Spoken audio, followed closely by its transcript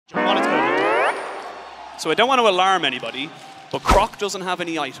So I don't want to alarm anybody, but Croc doesn't have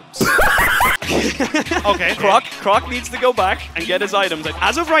any items. Okay. Croc needs to go back and get his items.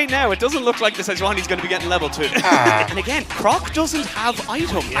 As of right now, it doesn't look like the Sejuani's going to be getting level 2. And again, Croc doesn't have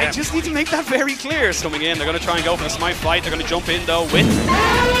items. Yeah. I just need to make that very clear. Coming in, they're going to try and go for a smite fight. They're going to jump in though with...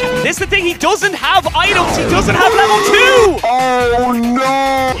 This is the thing, he doesn't have items. He doesn't have level 2. Oh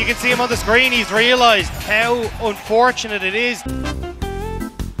no! You can see him on the screen. He's realized how unfortunate it is. You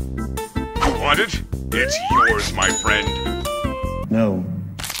want it? It's yours, my friend. No.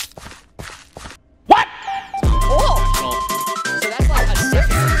 What? Oh! So that's like a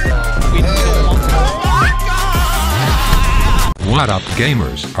different... We don't want to... What up,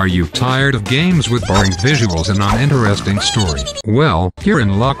 gamers? Are you tired of games with boring visuals and uninteresting story? Well, you're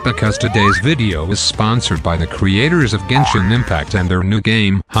in luck because today's video is sponsored by the creators of Genshin Impact and their new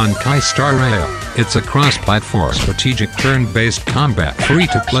game, Honkai Star Rail. It's a cross-platform strategic turn-based combat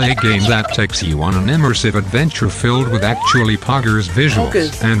free-to-play game that takes you on an immersive adventure filled with actually poggers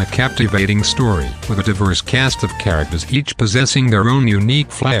visuals and a captivating story, with a diverse cast of characters each possessing their own unique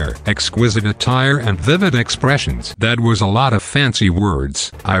flair, exquisite attire and vivid expressions. That was a lot of fancy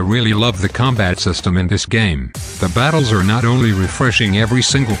words. I really love the combat system in this game. The battles are not only refreshing every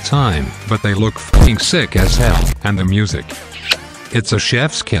single time, but they look f***ing sick as hell. And the music. It's a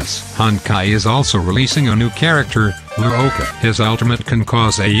chef's kiss. Honkai is also releasing a new character, Luoka. His ultimate can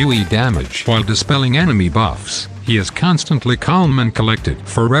cause AoE damage while dispelling enemy buffs. He is constantly calm and collected,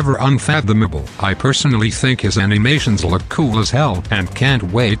 forever unfathomable. I personally think his animations look cool as hell, and can't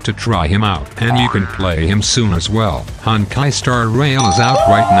wait to try him out. And you can play him soon as well. Honkai Star Rail is out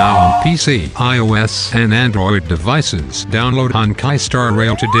right now on PC, iOS, and Android devices. Download Honkai Star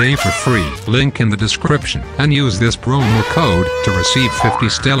Rail today for free. Link in the description. And use this promo code to receive 50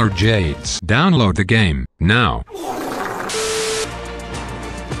 Stellar Jades. Download the game now.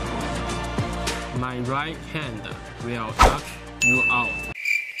 My right hand will knock you out.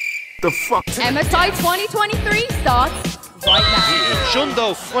 The fuck? MSI 2023 starts right now.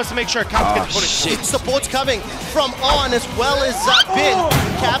 Shundo wants to make sure Caps gets punished. Support's coming from On as well as Bin.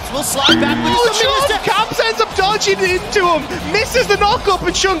 Caps will slide back with his Caps ends up dodging into him, misses the knock-up,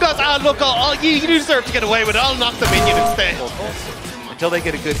 and Shun goes, ah, look, you deserve to get away with it. I'll knock the minion instead. Until they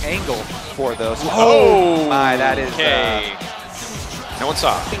get a good angle for those. Oh my, that is... okay. No one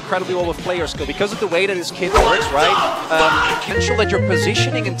saw. Incredibly well with player skill because of the way that his kit works, right? Ensure that your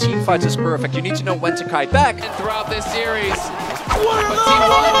positioning in teamfights is perfect. You need to know when to kite back. And throughout this series, but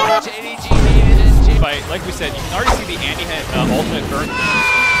T1, JDG, like we said, you can already see the Andy ultimate burn.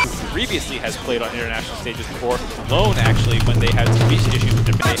 Previously has played on international stages before. Lone, actually, when they had some issues with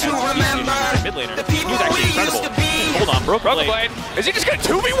their mid laner, he was actually incredible. Hold on, Broken Blade. Is he just going to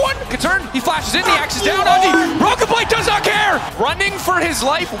 2v1? Concern, he flashes in, the axe is down, Andy. Broken Blade does not care! Running for his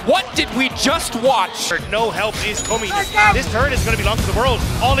life, what did we just watch? No help is coming. This turn is going to belong to the world.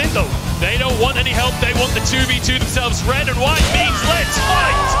 All in though. They don't want any help, they want the 2v2 themselves. Red and white means let's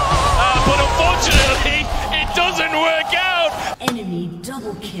fight! But unfortunately, it doesn't work out! Enemy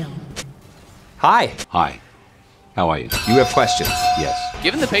double kill. Hi. Hi. How are you? You have questions? Yes.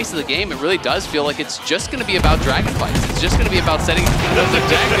 Given the pace of the game, it really does feel like it's just going to be about dragon fights. It's just going to be about setting those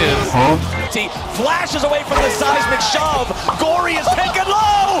objectives. He flashes away from the seismic shove. Gory is taken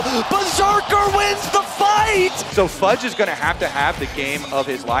low. Berserker wins the fight. So Fudge is going to have the game of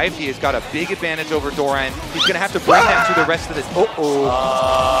his life. He has got a big advantage over Doran. He's going to have to bring them to the rest of this. Oh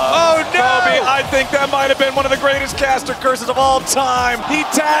no! Kobe, I think that might have been one of the greatest caster curses of all time. He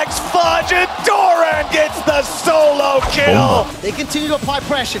tags Fudge and Doran gets the solo kill. They continue to apply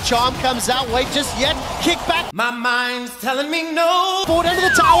pressure. Charm comes out. Wait just yet. Kick back. My mind's telling me no. Forward into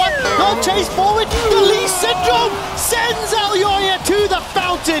the tower. No chase forward. The Lee Syndrome sends Aoyaya to the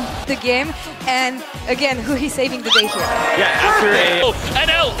fountain. The game, and again, who he's saving the day here. Yeah, after an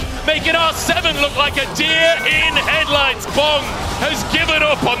elk making R7 look like a deer in headlights. Bong has given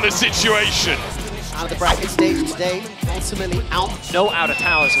up on the situation. Out of the bracket stage today, ultimately out. No outer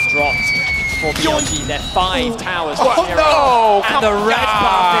towers has dropped for BLG. They're 5 towers. Oh, no! And the red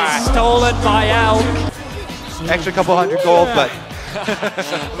buff is stolen by Elk. Extra couple hundred gold, but...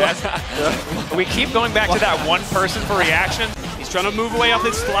 We keep going back to that one person for reaction. He's trying to move away off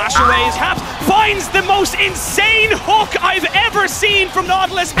his flash aways. Caps finds the most insane hook I've ever seen from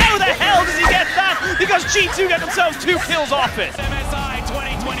Nautilus. How the hell does he get that? Because G2 get themselves 2 kills off it. MSI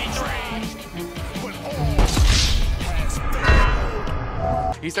 2023.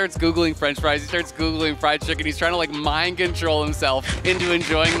 He starts Googling French fries, he starts Googling fried chicken, he's trying to like mind control himself into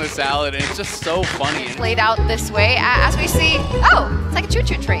enjoying the salad, and it's just so funny. Played out this way, as we see, oh, it's like a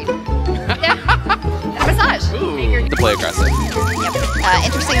choo-choo train. Yeah, and a massage. Ooh, to play aggressive. Yep.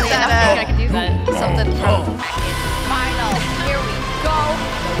 Interestingly enough, I think I can do something from final. Here we go.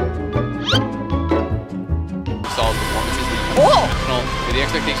 Solid performances. Oh! The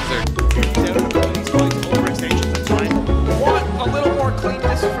expectations are. What? A little more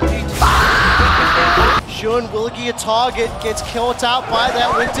cleanness from G2. Shun will get a target, gets caught out by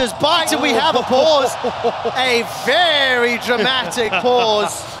that Winter's Bite, and we have a pause. A very dramatic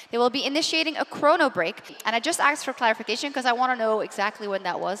pause. They will be initiating a chrono break, and I just asked for clarification because I want to know exactly when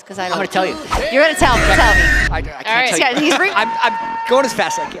that was. Because I'm going to tell you. You're going to tell me. Tell me. I can't tell you. I'm going as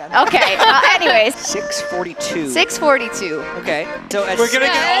fast as I can. Okay. Anyways. 6:42. 6:42. Okay. So we're gonna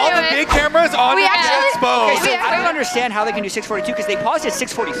get all the big cameras on the expo. Okay, so I don't understand how they can do 6:42 because they paused at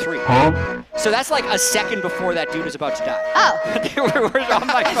 6:43. So that's like a second before that dude is about to die. Oh. We're on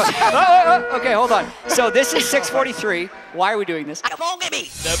my phone. Okay, hold on. So this is 6:43. Why are we doing this? Come on, get me!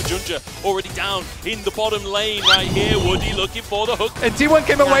 Junja already down in the bottom lane right here. Woody looking for the hook. And T1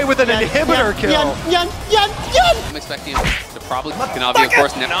 came away with an inhibitor kill. I'm expecting him to probably Navi, of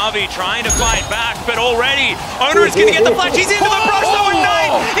course. Navi trying to fight back, but already Owner is going to get the flash. He's into the brush, though, and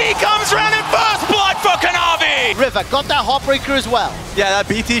Knight. He comes round in first blood for Kanavi. River got that Heartbreaker as well. Yeah, that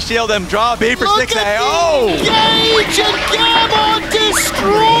BT shield them draw B for 6A. Oh! Engage and Gamon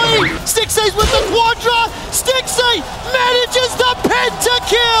destroyed! 6A's with the Quadra! 6A manages the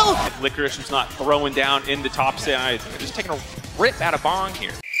pentakill! Licorice was not throwing down in the top side. They're just taking a rip out of Bong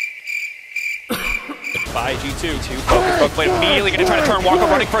here. By G2. Focus, play immediately going to try to turn Walker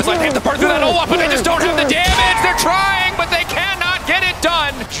running for his life. They have to burn through that ult, but they just don't have the damage. They're trying, but they cannot get it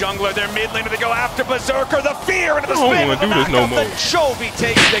done. Jungler, their mid laner, they go after Berserker. The fear into the spin. Do this no more. Chovy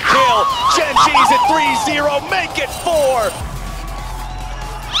takes the kill. Genji's at 3-0. Make it 4.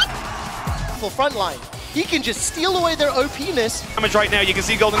 Full front line. He can just steal away their OP-ness. Damage right now. You can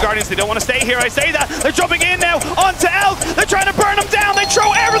see Golden Guardians. They don't want to stay here. I say that. They're jumping in now onto Elk. They're trying to burn them down. They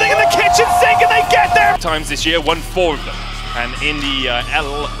throw everything in the kitchen sink and they get there. Times this year, won 4 of them. And in the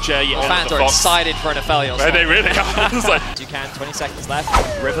LJ fans are excited for an Aphelios. They really are. It's like, you can, 20 seconds left.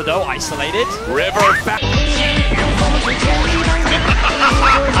 River though, isolated. River back.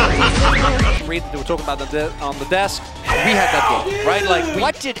 They were talking about on the desk. We had that goal, right? Like,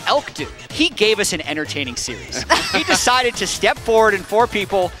 what did Elk do? He gave us an entertaining series. He decided to step forward in 4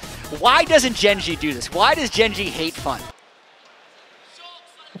 people. Why doesn't Genji do this? Why does Genji hate fun?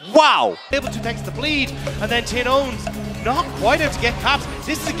 Wow! Able to next the bleed, and then Tin owns. Not quite able to get caps.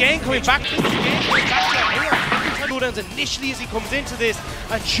 This is again coming back. Cooldowns initially as he comes into this,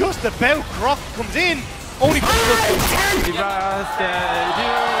 and just about Croc comes in. Only for the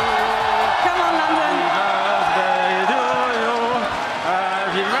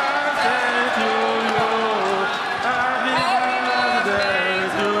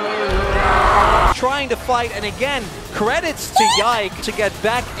trying to fight, and again, credits to Yike to get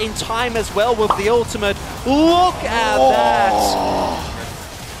back in time as well with the ultimate. Look at that!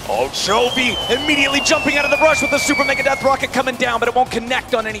 Oh, Chovy immediately jumping out of the brush with the Super Mega Death Rocket coming down, but it won't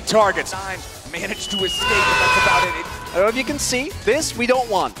connect on any targets. Managed to escape, but that's about it. I don't know if you can see. This we don't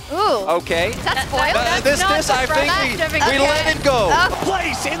want. Ooh. Okay. That's spoiled. This I think we let it go.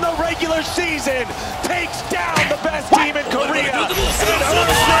 Place in the regular season takes down the best team in Korea. And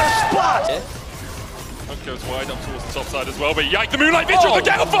earns their spot. Goes wide up towards the top side as well, but Yike, the Moonlight Vigil, the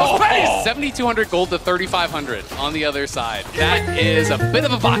down fast pace! 7,200 gold to 3,500 on the other side. That is a bit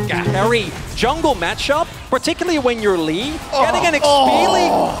of a vodka. Very jungle matchup, particularly when you're Lee, getting an XP.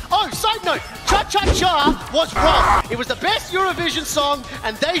 Oh, side note, Cha Cha Cha was wrong. It was the best Eurovision song,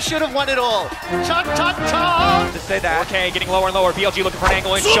 and they should have won it all. Cha Cha Cha! To say that. Okay, getting lower and lower. BLG looking for an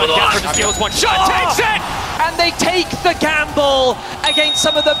angle and Shun gets her to steal one shot. Takes it! And they take the gamble against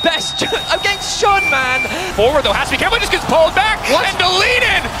some of the best, against Shun, man. Forward though, has to be careful, just gets pulled back and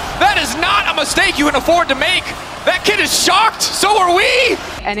deleted. That is not a mistake you can afford to make. That kid is shocked, so are we.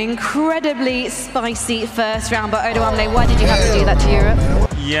 An incredibly spicy first round, but Odoamne, why did you have to do that to Europe?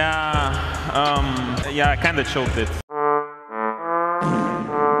 Yeah, I kind of choked it.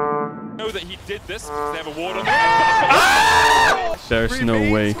 Know that he did this because they have a water. There's no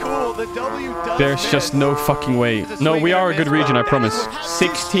way. There's just no fucking way. No, we are a good region, I promise.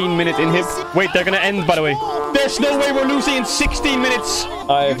 16-minute inhib. Wait, they're gonna end, by the way. There's no way we're losing in 16 minutes.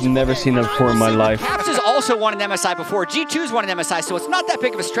 I've never seen that before in my life. Caps has also won an MSI before. G2's won an MSI, so it's not that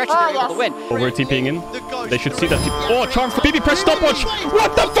big of a stretch that they're able to win. Oh, we're TPing in. They should see that. Oh, charm for BB, press stopwatch.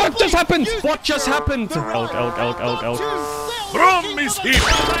 What the fuck just happened? What just happened? Elk. Brum is here.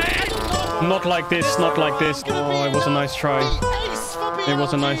 Not like this, not like this. Oh, it was a nice try. It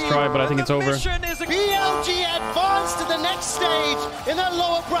was a nice try, but I think it's over. BLG advanced to the next stage in their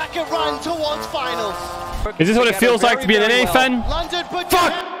lower bracket run towards finals. Is this what it feels like to be an NA fan? London, but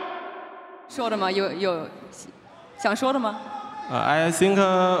fuck! 说的吗？有想说的吗？ I think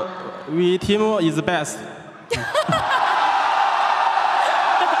we team is the best.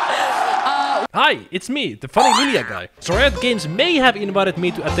 Hi, it's me, the funny Lilia guy. So Riot Games may have invited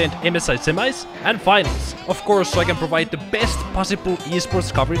me to attend MSI semis and finals. Of course, so I can provide the best possible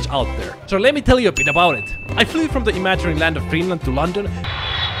esports coverage out there. So let me tell you a bit about it. I flew from the imaginary land of Greenland to London,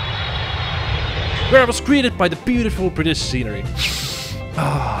 where I was greeted by the beautiful British scenery.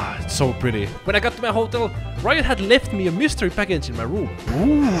 Ah, it's so pretty. When I got to my hotel, Riot had left me a mystery package in my room.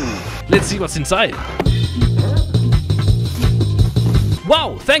 Ooh. Let's see what's inside.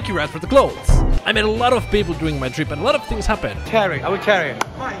 Wow, thank you Riot for the clothes. I met a lot of people during my trip and a lot of things happened. I will carry.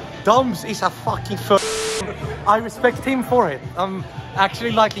 Doms is a fucking I respect him for it. I'm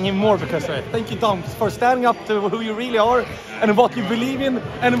actually liking him more because of it. Thank you, Doms, for standing up to who you really are and what you believe in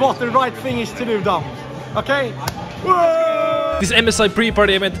and what the right thing is to do, Doms. Okay? This MSI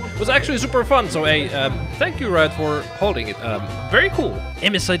pre-party event was actually super fun, so thank you Riot for holding it. Very cool.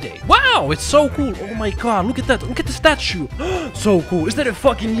 MSI Day. Wow, it's so cool. Oh my god, look at that. Look at the statue. So cool. Is that a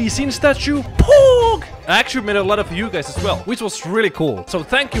fucking Lee Sin statue? Pog! I actually met a lot of you guys as well, which was really cool. So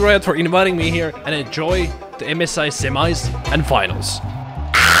thank you Riot for inviting me here and enjoy the MSI semis and finals.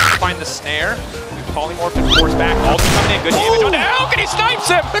 Find the snare. Polymorph and force back. Ulti coming in. Good damage on Elk, and he snipes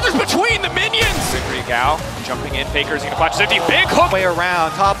him! They're just between the minions! Victory Gal jumping in. Faker's gonna flash 50. Big hook! Way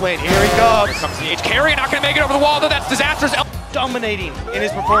around. Top lane. Here he goes. Here comes the H. Carry not gonna make it over the wall, though. That's disastrous. Elk dominating in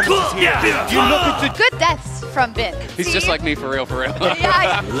his performances here. You look at the good deaths from Bin. He's just like me for real, for real.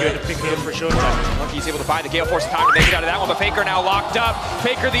 Yeah. Good to pick him for sure. Monkey's able to buy the Gale Force time to make it out of that one, but Faker now locked up.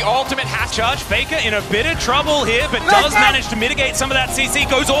 Faker, the ultimate has Judge Faker in a bit of trouble here, but does manage to mitigate some of that CC.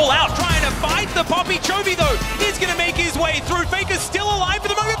 Goes all out, trying to fight the Poppy. Chovy, though, is going to make his way through. Faker's still alive for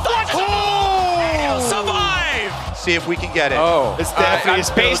the moment. He'll survive! See if we can get it. Oh, it's definitely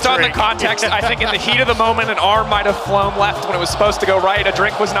based on the context, I think in the heat of the moment, an arm might have flown left when it was supposed to go right. A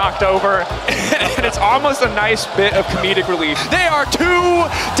drink was knocked over, and it's almost a nice bit of comedic relief. They are too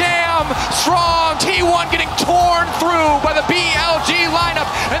damn strong. T1 getting torn through by the BLG lineup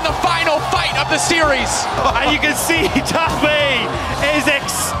in the final fight of the series. And you can see Tabe is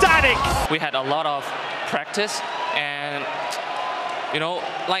ecstatic. We had a lot of practice, and you know,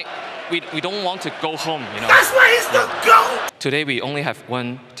 like we don't want to go home, you know. That's why he's the GOAT! Today we only have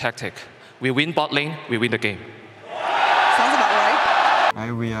one tactic. We win bot lane, we win the game. Sounds about right.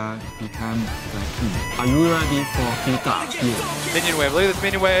 I will become the king. Are you ready for Vita? Minion wave, look at this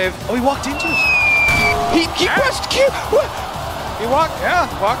minion wave. Oh, he walked into it. He pressed Q. He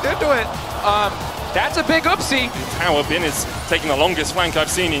walked into it. That's a big oopsie. Tower Bin is taking the longest flank I've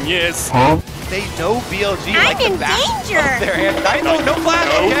seen in years. They know BLG like I'm the in back danger. of their hand. No flash,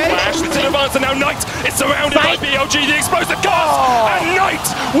 No okay? flash, it's in advance, and now Knight is surrounded by BLG, the explosive cast, and Knight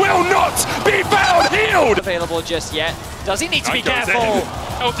will not be found healed! Available just yet. Does he need to be Knight goes careful? in.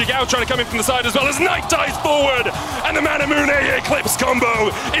 Eltigao trying to come in from the side as well as Knight dies forward, and the Manamune Eclipse combo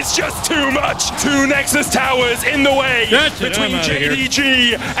is just too much. Two Nexus towers in the way between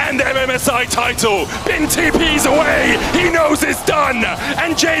JDG and their MSI title. Bin TP's away, he knows it's done,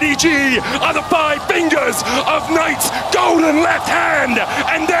 and JDG are the 5 fingers of Knight's golden left hand,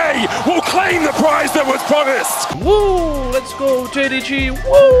 and they will claim the prize that was promised. Woo! Let's go JDG!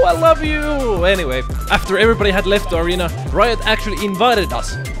 Woo! I love you! Anyway, after everybody had left the arena, Riot actually invited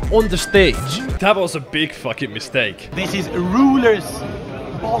us on the stage. That was a big fucking mistake. This is ruler's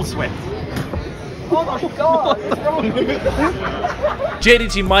ball sweat. Oh my god!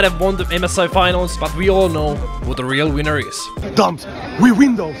 JDG might have won the MSI finals, but we all know who the real winner is. Doms, we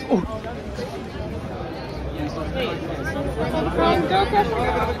win those. Oh.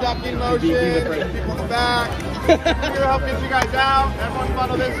 People in the back. Here, help get you guys out. Everyone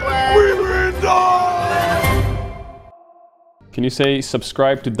funnel this way. We win those! Can you say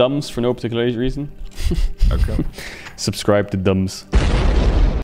subscribe to Dums for no particular reason? Okay. Subscribe to Dums.